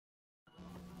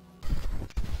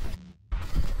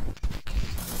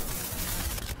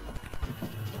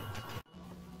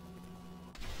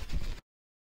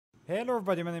Hello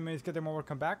everybody, my name is Katem.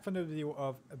 Welcome back for another video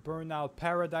of Burnout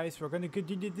Paradise. We're going to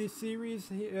continue this series,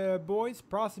 boys.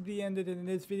 Possibly ended in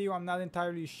this video, I'm not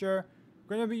entirely sure.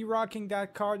 We're going to be rocking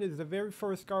that car. This is the very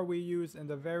first car we used in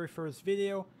the very first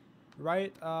video,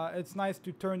 right? It's nice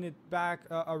to turn it back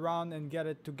around and get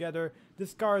it together.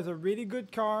 This car is a really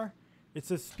good car.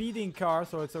 It's a speeding car,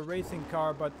 so it's a racing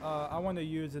car, but I want to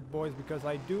use it, boys, because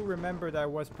I do remember that I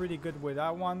was pretty good with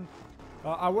that one.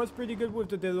 I was pretty good with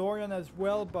the DeLorean as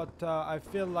well, but I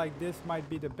feel like this might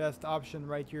be the best option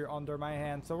right here under my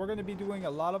hand. So we're going to be doing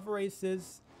a lot of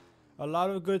races, a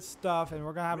lot of good stuff, and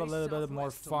we're going to have a little bit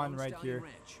more fun right here.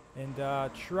 And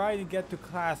try to get to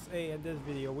Class A in this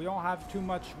video. We don't have too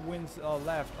much wins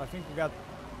left. I think we got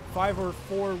 5 or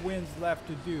 4 wins left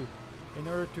to do in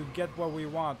order to get what we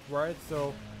want, right?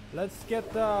 So let's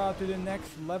get to the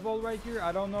next level right here.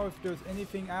 I don't know if there's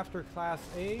anything after Class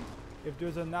A. If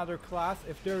there's another class,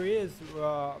 if there is,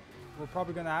 we're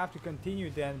probably gonna have to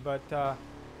continue then. But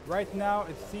right now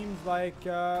it seems like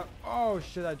oh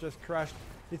shit, I just crashed.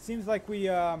 It seems like we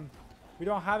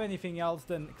don't have anything else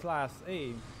than Class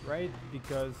A, right?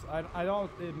 Because I don't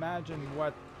imagine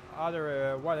what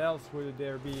other what else would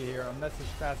there be here, unless it's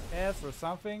Class S or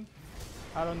something.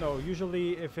 I don't know.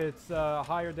 Usually if it's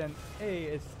higher than A,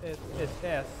 it's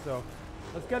S. So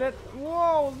let's get it.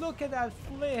 Whoa, look at that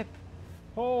flip.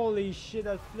 Holy shit,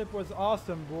 that flip was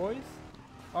awesome, boys.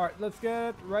 Alright, let's get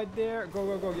it right there. Go,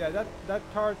 go, go. Yeah, that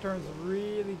car turns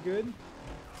really good.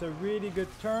 It's a really good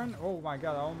turn. Oh my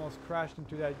god, I almost crashed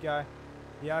into that guy.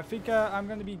 Yeah, I think I'm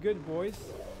gonna be good, boys.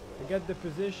 I get the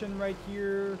position right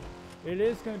here. It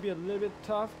is gonna be a little bit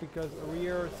tough because we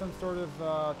are some sort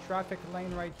of traffic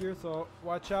lane right here, so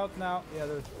watch out now. Yeah,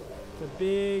 there's a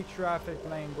big traffic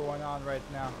lane going on right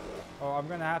now. Oh, I'm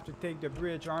gonna have to take the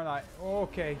bridge, aren't I?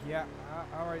 Okay, yeah,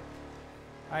 alright.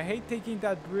 I hate taking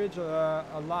that bridge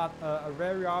a lot,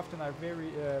 very often. I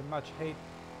very much hate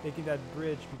taking that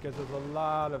bridge because there's a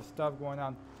lot of stuff going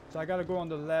on. So I gotta go on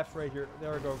the left right here.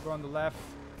 There we go, go on the left.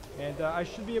 And I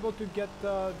should be able to get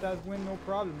that win, no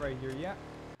problem right here, yeah.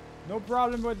 No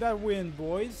problem with that win,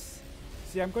 boys.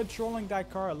 See, I'm controlling that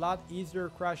car a lot easier,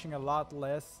 crashing a lot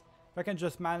less. If I can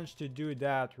just manage to do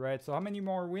that, right? So how many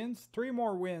more wins? 3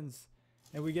 more wins.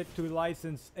 And we get to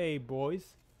License A,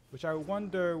 boys. Which I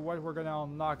wonder what we're gonna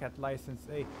unlock at License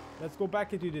A. Let's go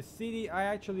back into the city. I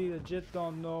actually legit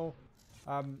don't know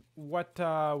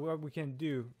what we can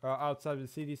do outside of the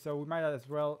city. So we might as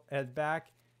well head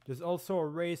back. There's also a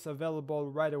race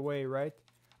available right away, right?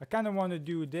 I kind of want to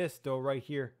do this though, right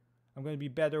here. I'm gonna be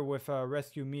better with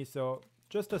Rescue Me. So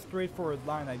just a straightforward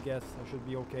line, I guess. I should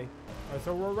be okay.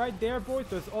 So we're right there, boys.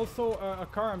 There's also a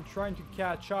car I'm trying to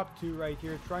catch up to right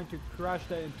here. Trying to crash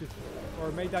that into...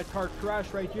 or make that car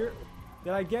crash right here.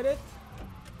 Did I get it?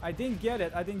 I didn't get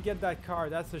it. I didn't get that car.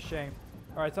 That's a shame.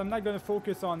 Alright, so I'm not going to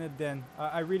focus on it then.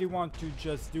 I really want to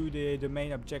just do the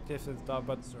main objectives and stuff.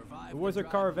 But there was a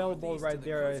car available right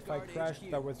there. If I crashed,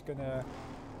 that was going to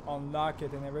unlock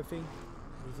it and everything.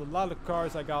 There's a lot of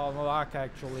cars I got unlocked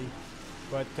actually.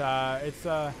 But it's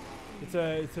a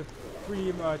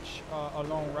pretty much a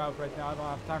long route right now. I don't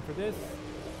have time for this.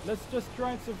 Let's just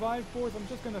try and survive, boys. I'm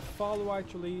just gonna follow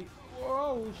actually.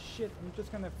 Whoa, shit. I'm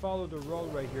just gonna follow the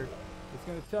road right here. It's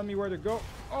gonna tell me where to go.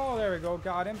 Oh, there we go.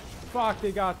 Got him. Fuck,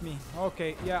 they got me.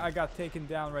 Okay, yeah, I got taken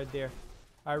down right there.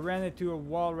 I ran into a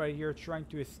wall right here trying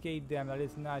to escape them. That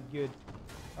is not good.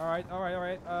 Alright, alright,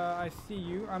 alright. I see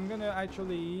you. I'm gonna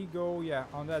actually go, yeah,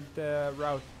 on that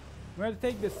route. I'm going to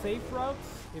take the safe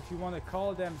routes, if you want to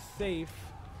call them safe.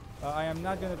 I am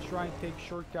not going to try and take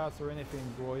shortcuts or anything,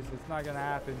 boys. It's not going to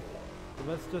happen. So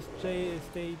let's just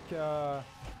take the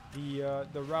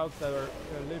routes that are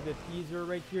a little bit easier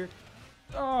right here.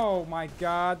 Oh my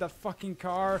god, that fucking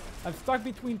car. I'm stuck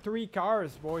between 3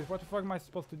 cars, boys. What the fuck am I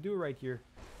supposed to do right here?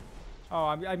 Oh,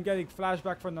 I'm getting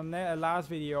flashback from the last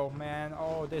video, man.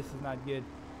 Oh, this is not good.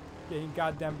 Getting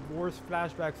goddamn worst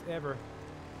flashbacks ever.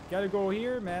 Gotta go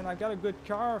here, man. I got a good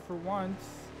car for once.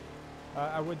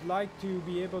 I would like to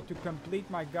be able to complete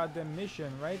my goddamn mission,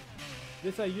 right?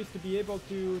 This I used to be able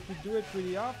to do it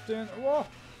pretty often. Whoa,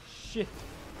 shit.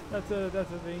 That's a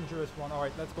dangerous one. All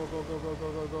right, let's go, go, go, go,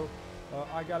 go, go, go.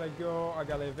 I gotta go. I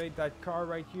gotta evade that car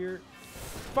right here.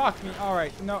 Fuck me. All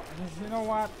right, no, you know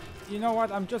what? You know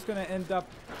what? I'm just gonna end up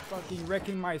fucking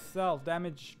wrecking myself.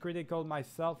 Damage critical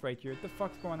myself right here. What the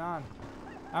fuck's going on?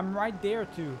 I'm right there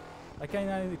too.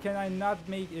 Can I not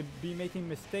be making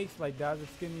mistakes like that?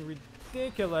 It's getting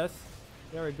ridiculous.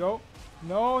 There we go.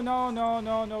 No, no, no,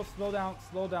 no, no. Slow down,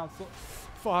 slow down.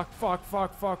 Fuck, fuck,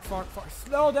 fuck, fuck, fuck, fuck.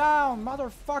 Slow down,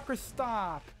 motherfucker,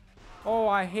 stop. Oh,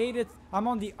 I hate it. I'm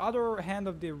on the other hand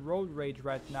of the road rage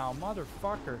right now,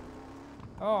 motherfucker.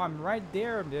 Oh, I'm right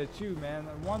there too, man.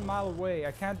 1 mile away.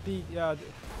 I can't be...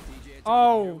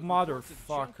 oh,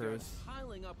 motherfuckers.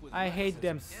 I hate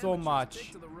them so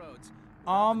much.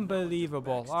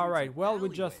 Unbelievable. Alright, well, we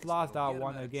just lost that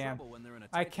one again.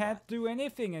 I can't do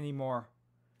anything anymore.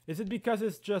 Is it because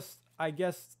it's just, I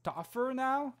guess, tougher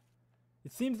now?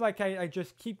 It seems like I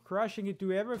just keep crushing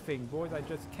into everything, boys. I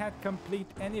just can't complete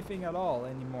anything at all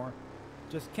anymore.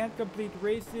 Just can't complete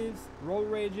races, roll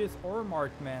rages, or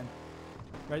markman.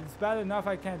 Right, it's bad enough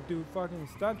I can't do fucking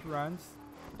stunt runs.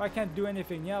 If I can't do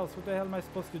anything else, what the hell am I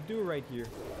supposed to do right here?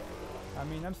 I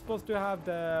mean, I'm supposed to have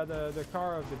the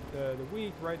car of the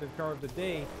week, right? The car of the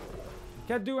day.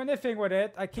 Can't do anything with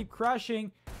it. I keep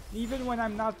crashing. Even when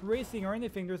I'm not racing or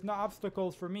anything, there's no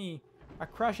obstacles for me. I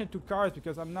crash into cars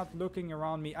because I'm not looking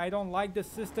around me. I don't like the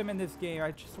system in this game.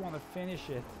 I just want to finish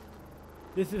it.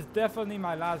 This is definitely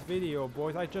my last video,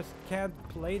 boys. I just can't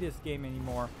play this game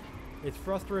anymore. It's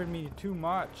frustrating me too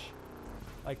much.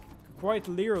 Like, quite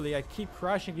literally, I keep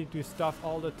crashing into stuff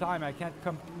all the time. I can't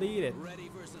complete it.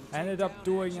 I ended up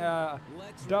doing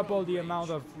double the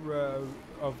amount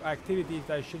of activities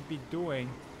I should be doing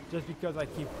just because I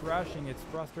keep crashing. It's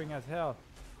frustrating as hell.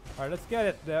 Alright, let's get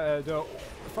it. The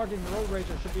fucking road rage,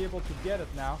 I should be able to get it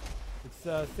now. It's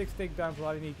 6 takedowns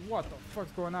what I need. What the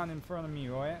fuck's going on in front of me,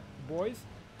 boys?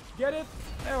 Get it?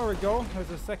 There we go.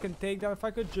 There's a second takedown. If I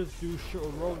could just do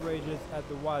road rages at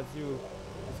the wazoo,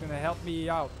 it's gonna help me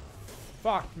out.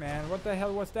 Fuck, man. What the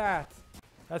hell was that?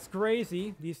 That's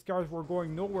crazy. These cars were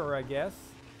going nowhere, I guess.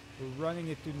 We're running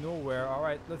it to nowhere.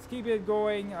 Alright, let's keep it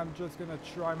going. I'm just gonna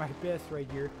try my best right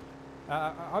here.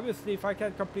 Obviously, if I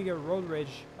can't complete a road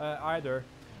rage either,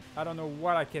 I don't know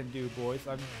what I can do, boys.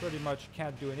 I pretty much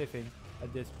can't do anything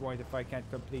at this point if I can't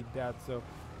complete that. So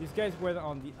these guys went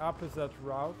on the opposite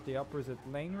route, the opposite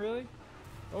lane, really.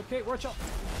 Okay, watch out.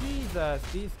 Jesus,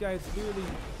 these guys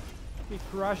really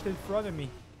crashed in front of me.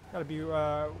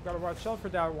 Gotta watch out for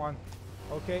that one.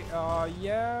 Okay,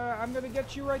 yeah, I'm gonna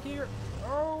get you right here.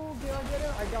 Oh, did I get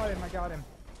him? I got him.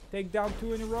 Take down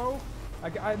 2 in a row.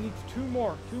 I need 2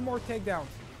 more takedowns.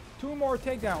 2 more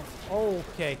takedowns.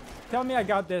 Okay. Tell me I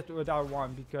got this without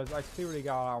one because I clearly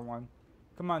got that one.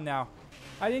 Come on now.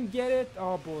 I didn't get it.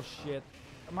 Oh, bullshit.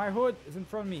 My hood is in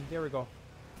front of me. There we go.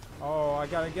 Oh, I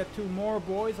gotta get 2 more,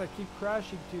 boys. I keep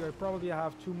crashing too. I probably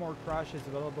have 2 more crashes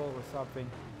available or something.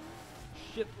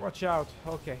 Shit, watch out.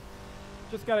 Okay.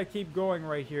 Just gotta keep going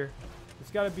right here.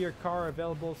 There's gotta be a car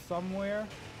available somewhere.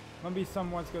 Maybe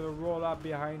someone's gonna roll up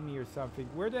behind me or something.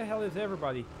 Where the hell is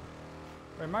everybody?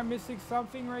 Am I missing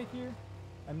something right here?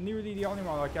 I'm nearly the only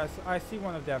one. Like I see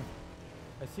one of them.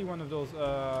 I see one of those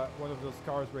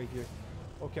cars right here.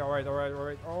 Okay, alright.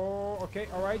 Oh, okay,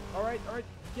 alright.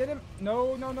 Get him.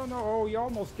 No. Oh, he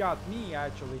almost got me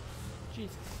actually.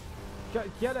 Jesus.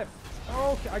 Get him.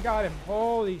 Okay, I got him.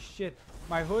 Holy shit.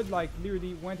 My hood like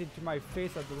literally went into my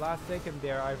face at the last second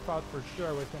there. I thought for sure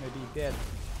I was gonna be dead.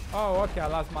 Oh, okay,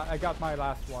 I got my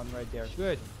last one right there.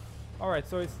 Good. Alright,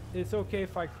 so it's okay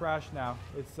if I crash now.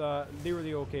 It's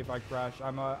literally okay if I crash.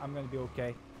 I'm gonna be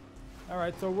okay.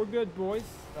 Alright, so we're good, boys.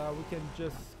 We can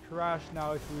just crash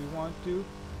now if we want to.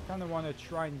 Kinda wanna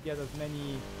try and get as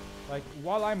many, like,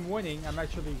 while I'm winning, I'm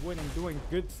actually winning, doing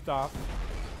good stuff.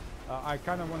 I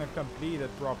kinda wanna complete it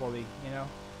properly, you know?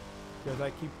 Because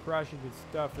I keep crashing with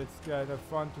stuff. It's kinda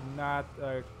fun to not,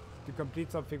 to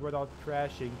complete something without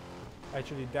crashing.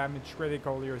 Actually damage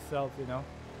critical yourself, you know.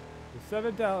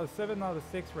 7 out of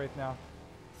 6 right now.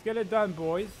 Let's get it done,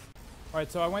 boys.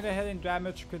 Alright, so I went ahead and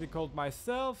damage critical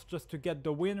myself just to get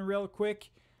the win real quick.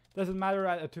 Doesn't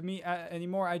matter to me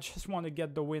anymore. I just want to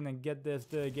get the win and get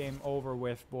the game over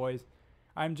with, boys.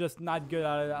 I'm just not good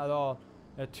at it at all.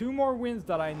 2 more wins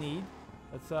that I need.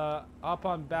 Let's hop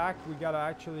on back. We gotta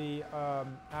actually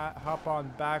hop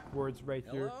on backwards right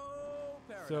here.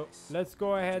 So let's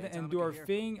go ahead and do our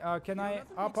thing. Can I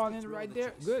hop on in right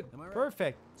there? Good.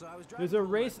 Perfect. There's a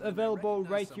race available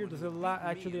right here. There's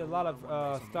actually a lot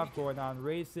of stuff going on.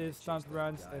 Races, stunt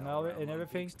runs, and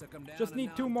everything. Just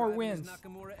need 2 more wins.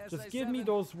 Just give me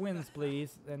those wins,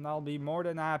 please, and I'll be more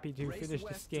than happy to finish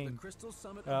this game.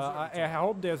 I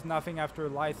hope there's nothing after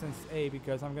License A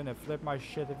because I'm gonna flip my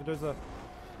shit.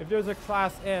 If there's a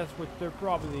Class S, which there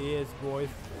probably is, boys.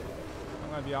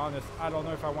 I'm gonna be honest, I don't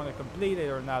know if I want to complete it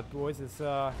or not, boys. It's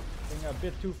a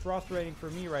bit too frustrating for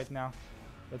me right now.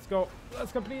 Let's go.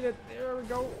 Let's complete it. There we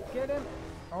go. Get him.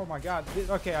 Oh my god.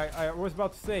 Okay, I was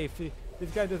about to say, if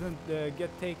this guy doesn't get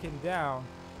taken down,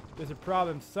 there's a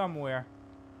problem somewhere.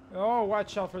 Oh,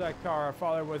 watch out for that car. I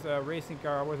thought it was a racing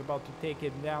car. I was about to take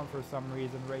it down for some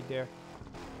reason right there.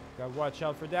 Gotta watch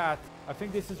out for that. I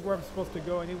think this is where I'm supposed to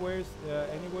go anyways.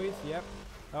 Yep.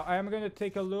 I am gonna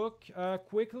take a look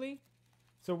quickly.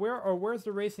 So where's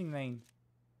the racing lane?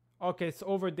 Okay, it's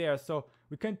over there. So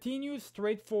we continue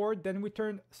straight forward. Then we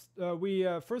turn.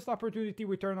 First opportunity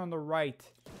we turn on the right.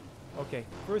 Okay,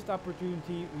 first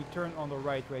opportunity we turn on the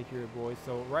right here, boys.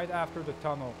 So right after the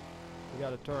tunnel, we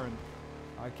gotta turn.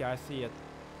 Okay, I see it.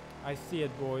 I see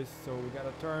it, boys. So we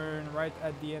gotta turn right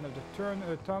at the end of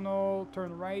the tunnel.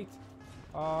 Turn right.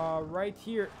 Right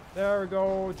here. There we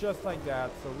go, just like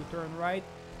that. So we turn right.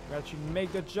 We actually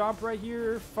make the jump right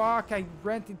here. Fuck, I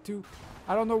ran into...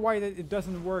 I don't know why it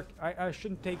doesn't work. I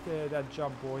shouldn't take that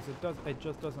jump, boys. It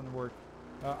just doesn't work.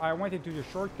 I went into the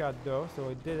shortcut though, so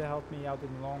it did help me out in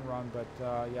the long run,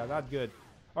 but yeah, not good.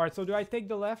 Alright, so do I take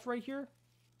the left right here?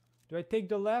 Do I take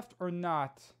the left or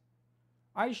not?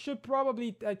 I should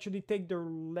probably actually take the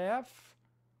left.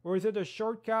 Or is it a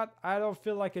shortcut? I don't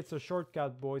feel like it's a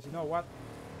shortcut, boys. You know what?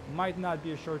 Might not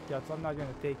be a shortcut, so I'm not gonna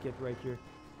take it right here.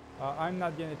 I'm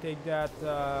not gonna take that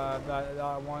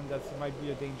one. That might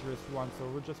be a dangerous one. So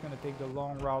we're just gonna take the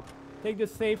long route. Take the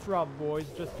safe route, boys,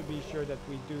 just to be sure that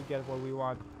we do get what we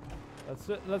want.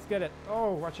 Let's get it.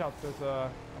 Oh, watch out! There's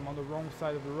I'm on the wrong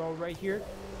side of the road right here.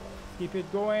 Let's keep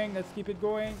it going. Let's keep it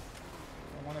going.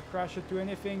 Don't want to crash into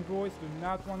anything, boys. Do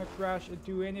not want to crash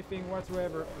into anything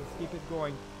whatsoever. Let's keep it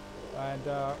going. And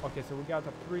okay, so we got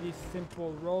a pretty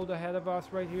simple road ahead of us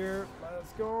right here.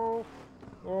 Let's go.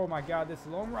 Oh my god, this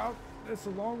long route. This is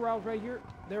a long route right here.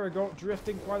 There we go.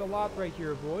 Drifting quite a lot right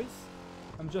here, boys.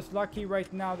 I'm just lucky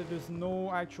right now that there's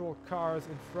no actual cars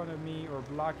in front of me or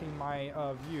blocking my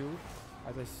view.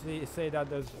 As I say that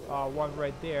there's one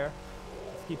right there.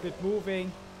 Let's keep it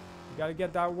moving. We gotta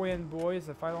get that win, boys.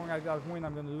 If I don't get that win,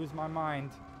 I'm gonna lose my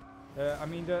mind. I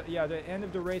mean, the end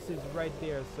of the race is right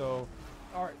there. So,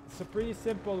 alright, it's a pretty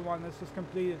simple one. Let's just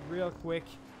complete it real quick.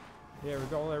 There we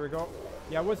go, there we go.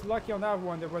 Yeah, I was lucky on that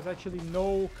one. There was actually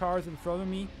no cars in front of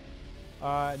me.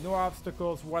 No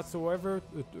obstacles whatsoever,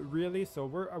 really. So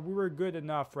we were good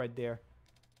enough right there.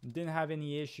 Didn't have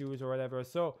any issues or whatever.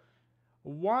 So,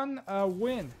 one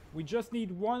win. We just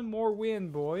need one more win,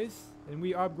 boys. And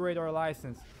we upgrade our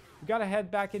license. We gotta head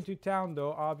back into town,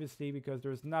 though, obviously, because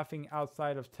there's nothing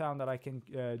outside of town that I can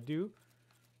do.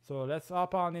 So let's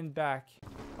hop on in back.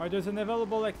 Alright, there's an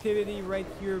available activity right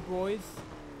here, boys.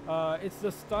 It's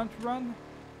the stunt run.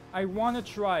 I want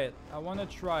to try it. I want to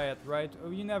try it, right?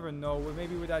 Oh, you never know.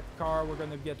 Maybe with that car, we're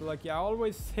going to get lucky. I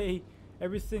always say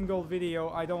every single video,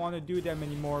 I don't want to do them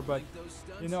anymore. But,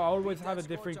 you know, I always have a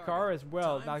different car as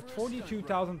well. Now,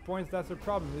 42,000 points, that's the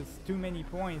problem. It's too many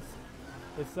points.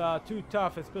 It's too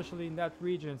tough, especially in that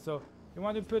region. So, you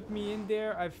want to put me in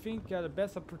there? I think the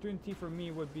best opportunity for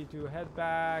me would be to head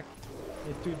back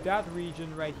into that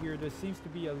region right here. There seems to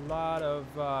be a lot of...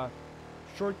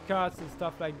 shortcuts and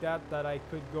stuff like that that I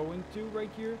could go into right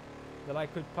here, that I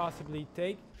could possibly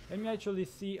take. Let me actually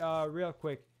see real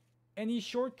quick. Any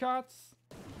shortcuts?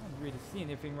 I don't really see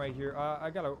anything right here. I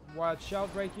gotta watch out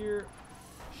right here.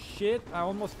 Shit, I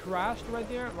almost crashed right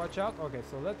there. Watch out. Okay,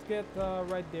 so let's get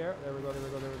right there. There we go, there we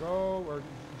go, there we go. We're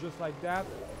just like that.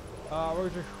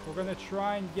 We're gonna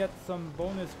try and get some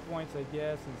bonus points, I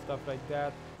guess, and stuff like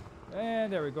that.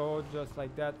 And there we go, just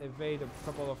like that. Evade a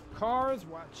couple of cars.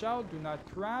 Watch out, do not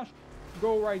crash.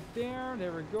 Go right there.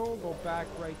 There we go. Go back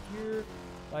right here.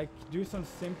 Like, do some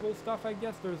simple stuff, I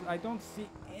guess. I don't see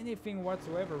anything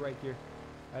whatsoever right here.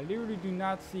 I literally do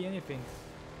not see anything.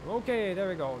 Okay, there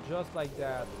we go. Just like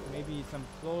that. Maybe some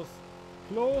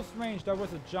close range. That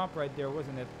was a jump right there,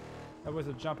 wasn't it? That was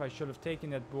a jump. I should have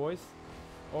taken it, boys.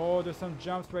 Oh, there's some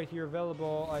jumps right here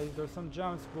available. There's some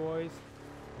jumps, boys.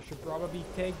 I should probably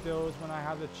take those when I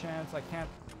have the chance. I can't,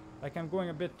 like, I'm going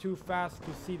a bit too fast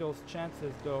to see those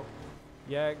chances though.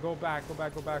 Yeah, go back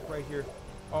right here.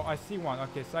 Oh, I see one.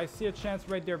 Okay, so I see a chance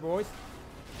right there, boys.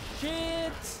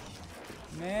 Shit!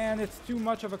 Man, it's too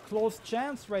much of a close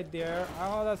chance right there.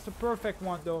 Oh, that's the perfect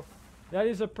one though. That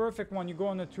is a perfect one. You go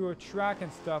onto a track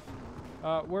and stuff.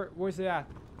 Where's it at?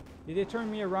 Did they turn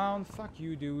me around? Fuck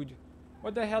you, dude.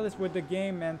 What the hell is with the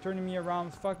game, man? Turning me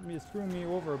around, fuck me, screw me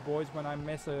over, boys, when I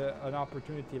miss an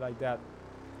opportunity like that.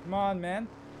 Come on, man.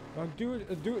 Don't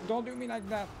do me like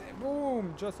that.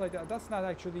 Boom, just like that. That's not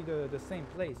actually the same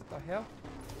place. What the hell?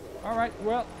 All right,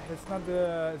 well, it's not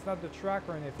the track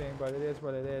or anything, but it is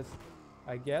what it is,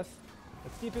 I guess.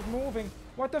 Let's keep it moving.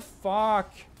 What the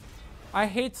fuck? I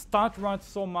hate stunt runs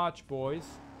so much, boys.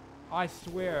 I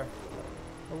swear.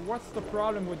 What's the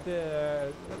problem with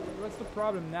what's the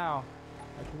problem now?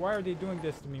 Like, why are they doing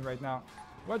this to me right now?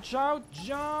 Watch out!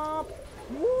 Jump!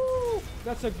 Woo!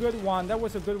 That's a good one. That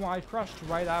was a good one. I crashed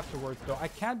right afterwards, though. I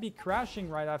can't be crashing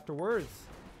right afterwards.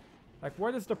 Like,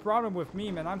 what is the problem with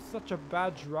me, man? I'm such a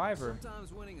bad driver.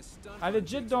 I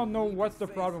legit don't know what's the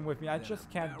problem with me. I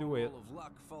just can't do it.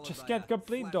 Just can't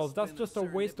complete those. That's just a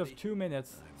waste of 2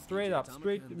 minutes. Straight up.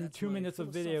 Straight 2 minutes of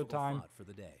video time.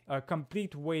 A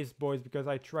complete waste, boys, because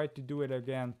I tried to do it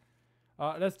again.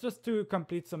 Let's just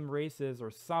complete some races or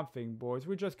something, boys.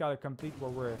 We just gotta complete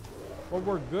what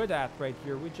we're good at right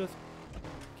here. We just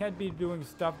can't be doing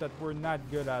stuff that we're not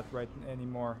good at right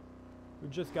anymore. We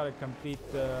just gotta complete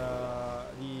the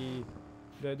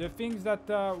things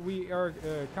that we are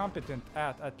competent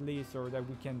at least, or that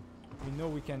we know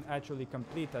we can actually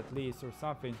complete at least, or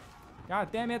something.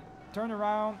 God damn it! Turn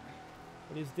around.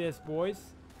 What is this, boys?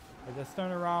 Let's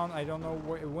turn around. I don't know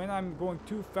when I'm going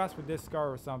too fast with this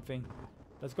car or something.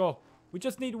 Let's go. We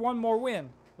just need one more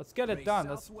win. Let's get it done.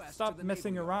 Let's stop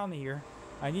messing around here.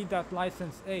 I need that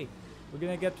license A. We're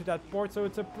gonna get to that port, so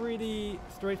it's a pretty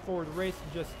straightforward race.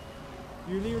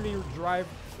 You literally drive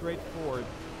straight forward.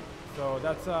 So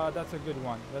that's a good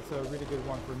one. That's a really good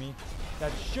one for me.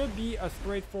 That should be a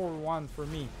straightforward one for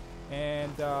me,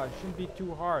 and shouldn't be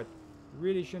too hard.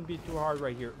 Really shouldn't be too hard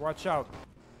right here. Watch out.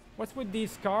 What's with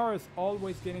these cars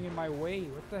always getting in my way?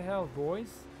 What the hell, boys?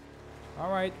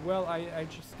 Alright, well, I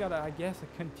just gotta, I guess,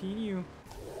 continue.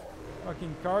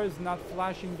 Fucking cars not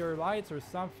flashing their lights or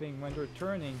something when they're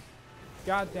turning.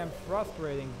 Goddamn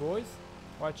frustrating, boys.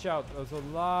 Watch out, there's a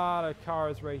lot of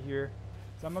cars right here.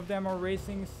 Some of them are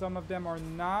racing, some of them are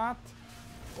not.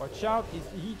 Watch out,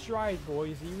 he tried,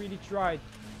 boys. He really tried.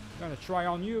 Gonna try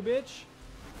on you, bitch.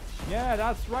 Yeah,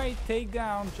 that's right. Take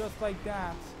down, just like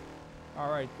that.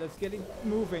 Alright, let's get it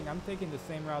moving. I'm taking the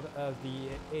same route as the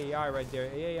AI right there.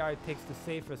 AI takes the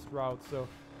safest route, so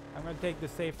I'm gonna take the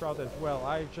safe route as well.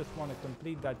 I just want to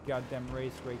complete that goddamn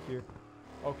race right here.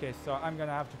 Okay, so I'm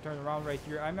gonna have to turn around right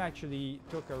here. I'm actually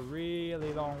took a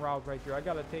really long route right here. I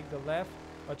gotta take the left.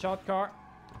 Watch out, car.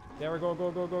 There we go,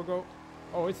 go, go, go, go.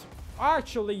 Oh, it's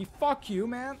actually, fuck you,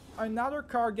 man. Another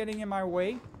car getting in my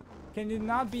way. Can there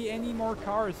not be any more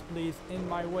cars, please, in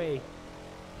my way?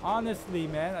 Honestly,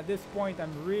 man, at this point,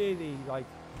 I'm really, like,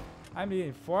 I'm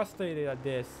getting frustrated at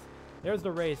this. There's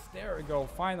the race. There we go,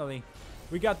 finally.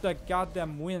 We got the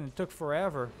goddamn win. It took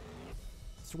forever.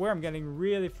 I swear I'm getting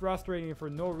really frustrated for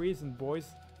no reason, boys.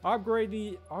 Upgrade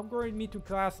me to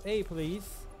Class A, please.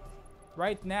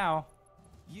 Right now.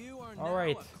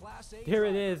 Alright, there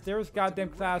it is. There's goddamn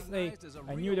Class A.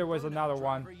 I knew there was another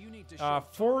one.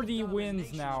 40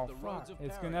 wins now. Fuck,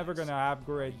 it's never gonna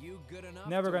upgrade.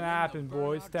 Never gonna happen,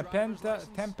 boys.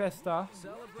 Tempesta.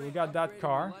 We got that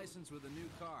car.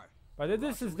 But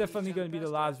this is definitely gonna be the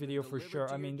last video for sure.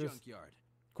 I mean, there's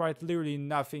quite literally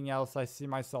nothing else I see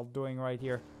myself doing right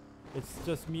here. It's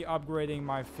just me upgrading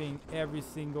my thing every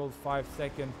single 5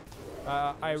 seconds.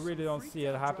 I really don't see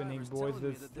it happening, boys.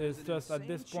 It's just, at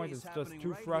this point, it's just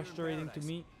too frustrating to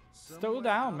me. Slow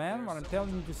down, man. What I'm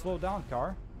telling you to slow down,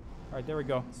 car. Alright, there we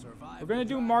go. We're gonna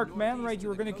do Mark Man right here.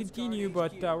 We're gonna continue,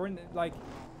 but we're like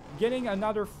getting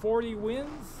another 40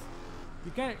 wins.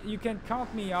 You can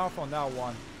count me off on that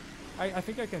one. I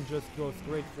think I can just go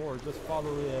straight forward. Just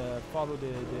follow the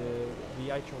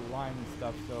actual line and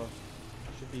stuff. So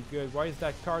should be good. Why is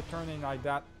that car turning like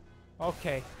that?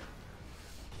 Okay.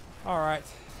 Alright.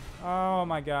 Oh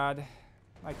my god.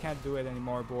 I can't do it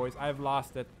anymore, boys. I've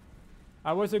lost it.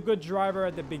 I was a good driver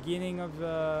at the beginning of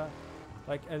the...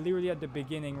 Like, literally at the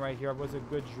beginning right here, I was a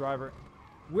good driver.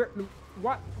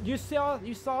 What? You saw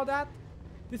that?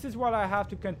 This is what I have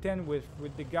to contend with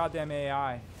the goddamn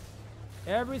AI.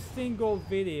 Every single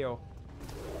video,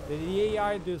 the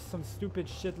AI does some stupid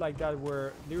shit like that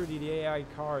where literally the AI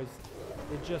cars,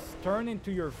 they just turn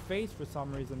into your face for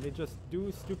some reason. They just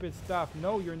do stupid stuff.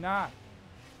 No, you're not.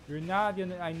 You're not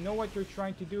gonna... I know what you're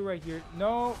trying to do right here.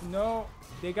 No, no.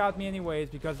 They got me anyways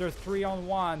because there's 3 on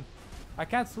 1. I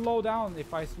can't slow down.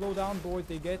 If I slow down, boys,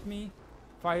 they get me.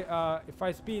 If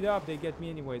I speed up, they get me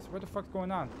anyways. What the fuck's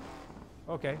going on?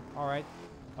 Okay, alright.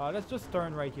 Let's just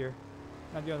turn right here.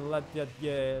 Not gonna let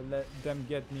them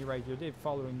get me right here. They're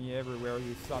following me everywhere,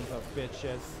 you sons of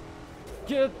bitches.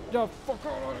 Get the fuck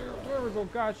out of here. There we go.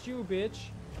 Got you, bitch.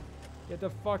 Get the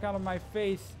fuck out of my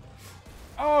face.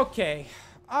 Okay.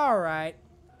 Alright.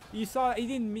 You saw he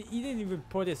didn't even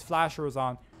put his flashers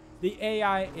on. The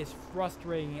AI is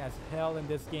frustrating as hell in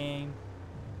this game.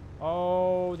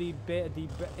 Oh, the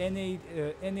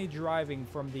NA driving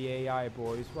from the AI,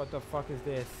 boys. What the fuck is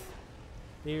this?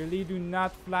 They really do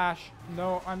not flash.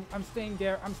 No, I'm staying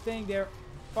there. I'm staying there.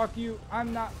 Fuck you.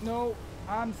 I'm not. No,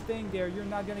 I'm staying there. You're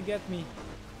not gonna get me.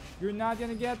 You're not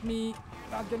gonna get me.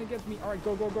 Not gonna get me. All right,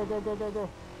 go, go, go, go, go, go, go.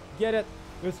 Get it.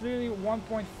 There's really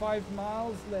 1.5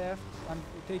 miles left. I'm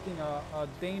taking a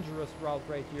dangerous route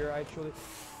right here, actually.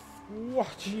 Whoa,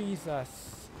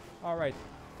 Jesus. Alright.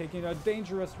 Taking a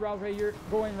dangerous route right here.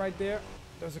 Going right there.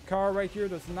 There's a car right here.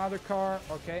 There's another car.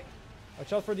 Okay.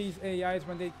 Watch out for these AIs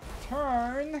when they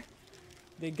turn.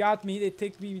 They got me. They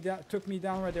took me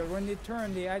down right there. When they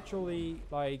turn, they actually,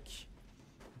 like,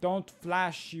 don't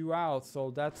flash you out.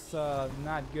 So that's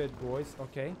not good, boys.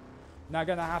 Okay. Now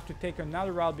gonna have to take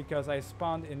another route because I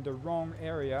spawned in the wrong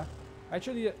area.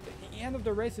 Actually, the end of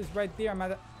the race is right there. I'm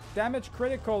at a damage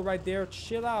critical right there.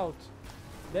 Chill out.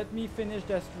 Let me finish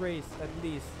this race at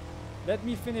least. Let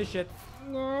me finish it.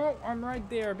 No, I'm right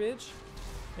there, bitch.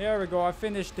 There we go. I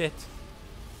finished it.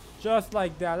 Just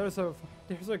like that.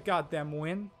 There's a goddamn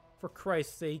win. For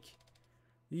Christ's sake.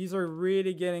 These are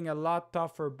really getting a lot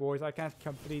tougher, boys. I can't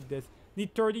complete this.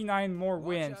 Need 39 more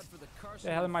wins. What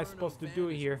the hell am I supposed to do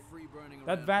here?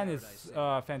 That van is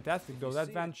fantastic though.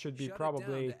 That van should be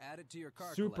probably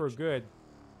super good.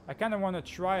 I kind of want to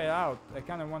try it out. I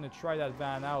kind of want to try that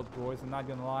van out, boys. I'm not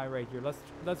gonna lie right here.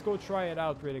 Let's go try it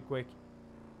out really quick.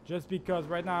 Just because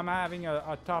right now I'm having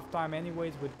a tough time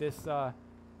anyways with this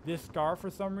this car for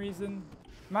some reason.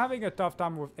 I'm having a tough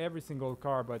time with every single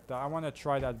car, but I want to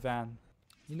try that van.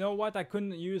 You know what? I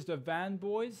couldn't use the van,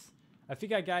 boys. I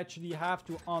think I actually have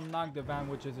to unlock the van,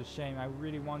 which is a shame. I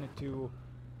really wanted to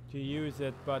use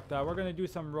it, but we're gonna do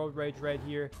some road rage right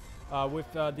here with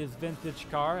this vintage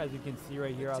car. As you can see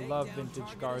right here, I love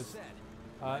vintage cars.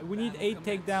 We need 8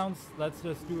 takedowns. Let's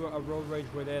just do a road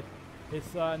rage with it.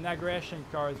 It's an aggression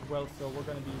car as well, so we're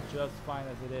gonna be just fine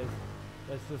as it is.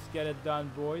 Let's just get it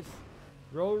done, boys.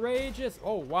 Road rages.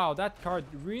 Oh wow, that car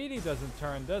really doesn't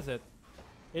turn, does it?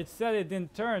 It said it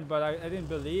didn't turn, but I didn't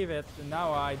believe it, and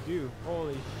now I do.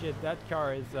 Holy shit, that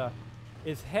car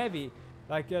is heavy.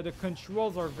 Like the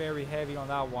controls are very heavy on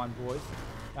that one, boys.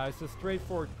 It's a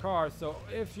straightforward car, so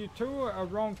if you do a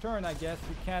wrong turn, I guess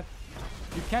you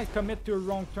can't commit to a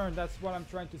wrong turn. That's what I'm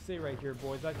trying to say right here,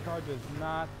 boys. That car does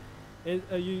not.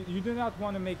 You do not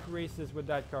want to make races with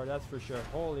that car, that's for sure.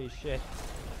 Holy shit,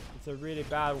 it's a really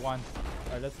bad one.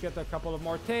 All right, let's get a couple of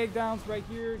more takedowns right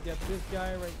here. Get this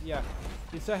guy right. Yeah.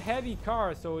 It's a heavy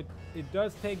car, so it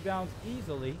does take downs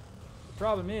easily. The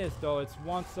problem is, though, it's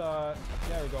once, there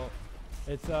we go.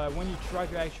 It's when you try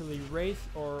to actually race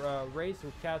or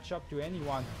catch up to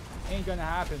anyone, ain't gonna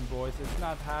happen, boys. It's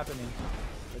not happening.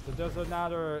 So there's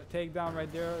another takedown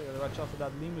right there. Watch out for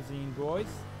that limousine, boys.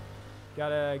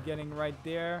 Getting right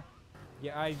there.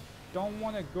 Yeah, I don't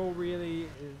want to go really.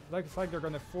 It's like they're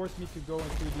gonna force me to go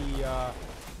into the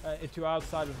into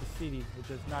outside of the city,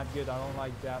 which is not good. I don't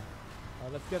like that.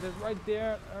 Let's get it right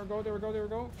there. There we go, there we go, there we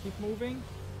go. Keep moving.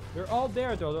 They're all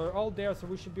there, though. They're all there, so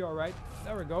we should be all right.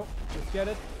 There we go. Let's get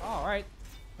it. All right.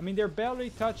 I mean, they're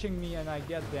barely touching me, and I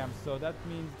get them. So that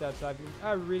means that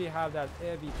I really have that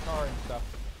heavy car and stuff.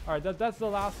 All right, that's the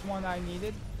last one I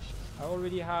needed. I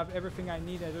already have everything I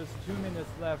need, and there's 2 minutes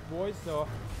left, boys. So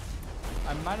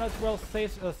I might as well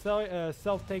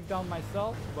self take down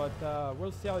myself, but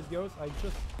we'll see how it goes. I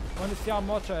just want to see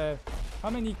how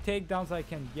many takedowns I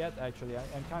can get. Actually,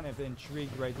 I'm kind of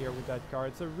intrigued right here with that car.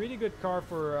 It's a really good car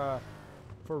for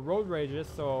road rages,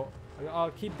 so I'll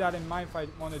keep that in mind if I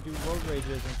want to do road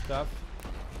rages and stuff.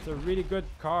 It's a really good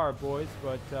car, boys,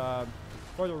 but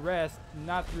for the rest,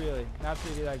 not really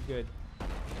that good.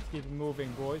 Let's keep it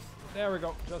moving, boys. There we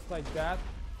go, just like that.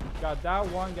 Got that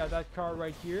one, got that car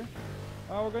right here.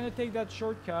 We're gonna take that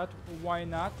shortcut. Why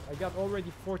not? I got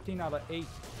already 14 out of 8.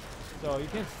 So you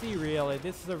can see really,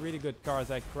 this is a really good car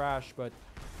as I crash, but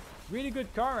really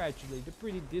good car actually, the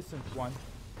pretty decent one.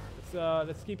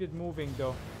 Let's keep it moving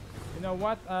though. You know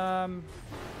what? Kind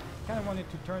of wanted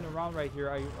to turn around right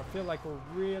here. I feel like we're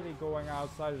really going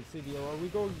outside of the city. Or are we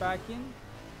going back in?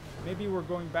 Maybe we're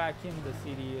going back in the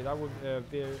city. That would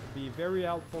be very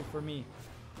helpful for me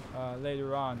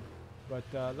later on. But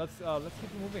let's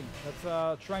keep moving.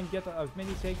 Let's try and get as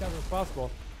many takedowns as possible.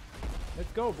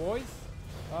 Let's go, boys.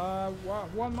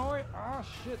 One more. Oh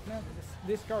shit, man,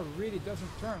 this car really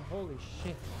doesn't turn. Holy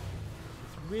shit,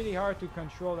 it's really hard to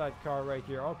control that car right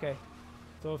here. Okay,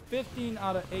 so 15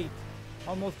 out of 8,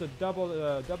 almost a double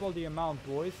the amount,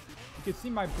 boys. You can see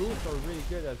my boosts are really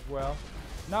good as well.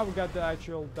 Now we got the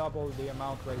actual double the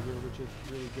amount right here, which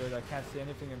is really good. I can't see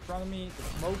anything in front of me. The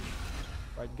smoke.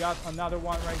 Right, got another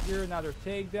one right here, another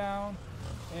takedown,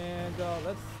 and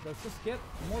let's just get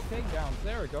more takedowns.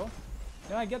 There we go.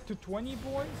 Can I get to 20,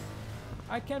 boys?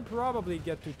 I can probably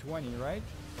get to 20, right?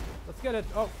 Let's get it.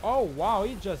 Oh, wow,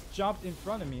 he just jumped in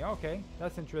front of me. Okay,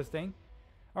 that's interesting.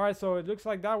 All right, so it looks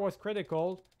like that was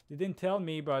critical. They didn't tell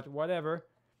me, but whatever.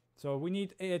 So we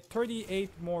need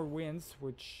 38 more wins,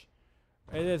 which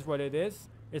it is what it is.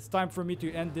 It's time for me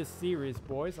to end this series,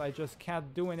 boys. I just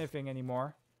can't do anything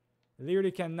anymore.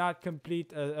 literally cannot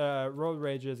complete road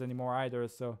rages anymore either,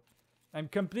 so I'm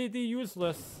completely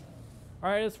useless.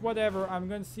 Alright, it's whatever. I'm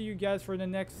gonna see you guys for the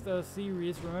next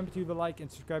series. Remember to leave a like and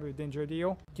subscribe if you enjoyed the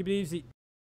video. Keep it easy.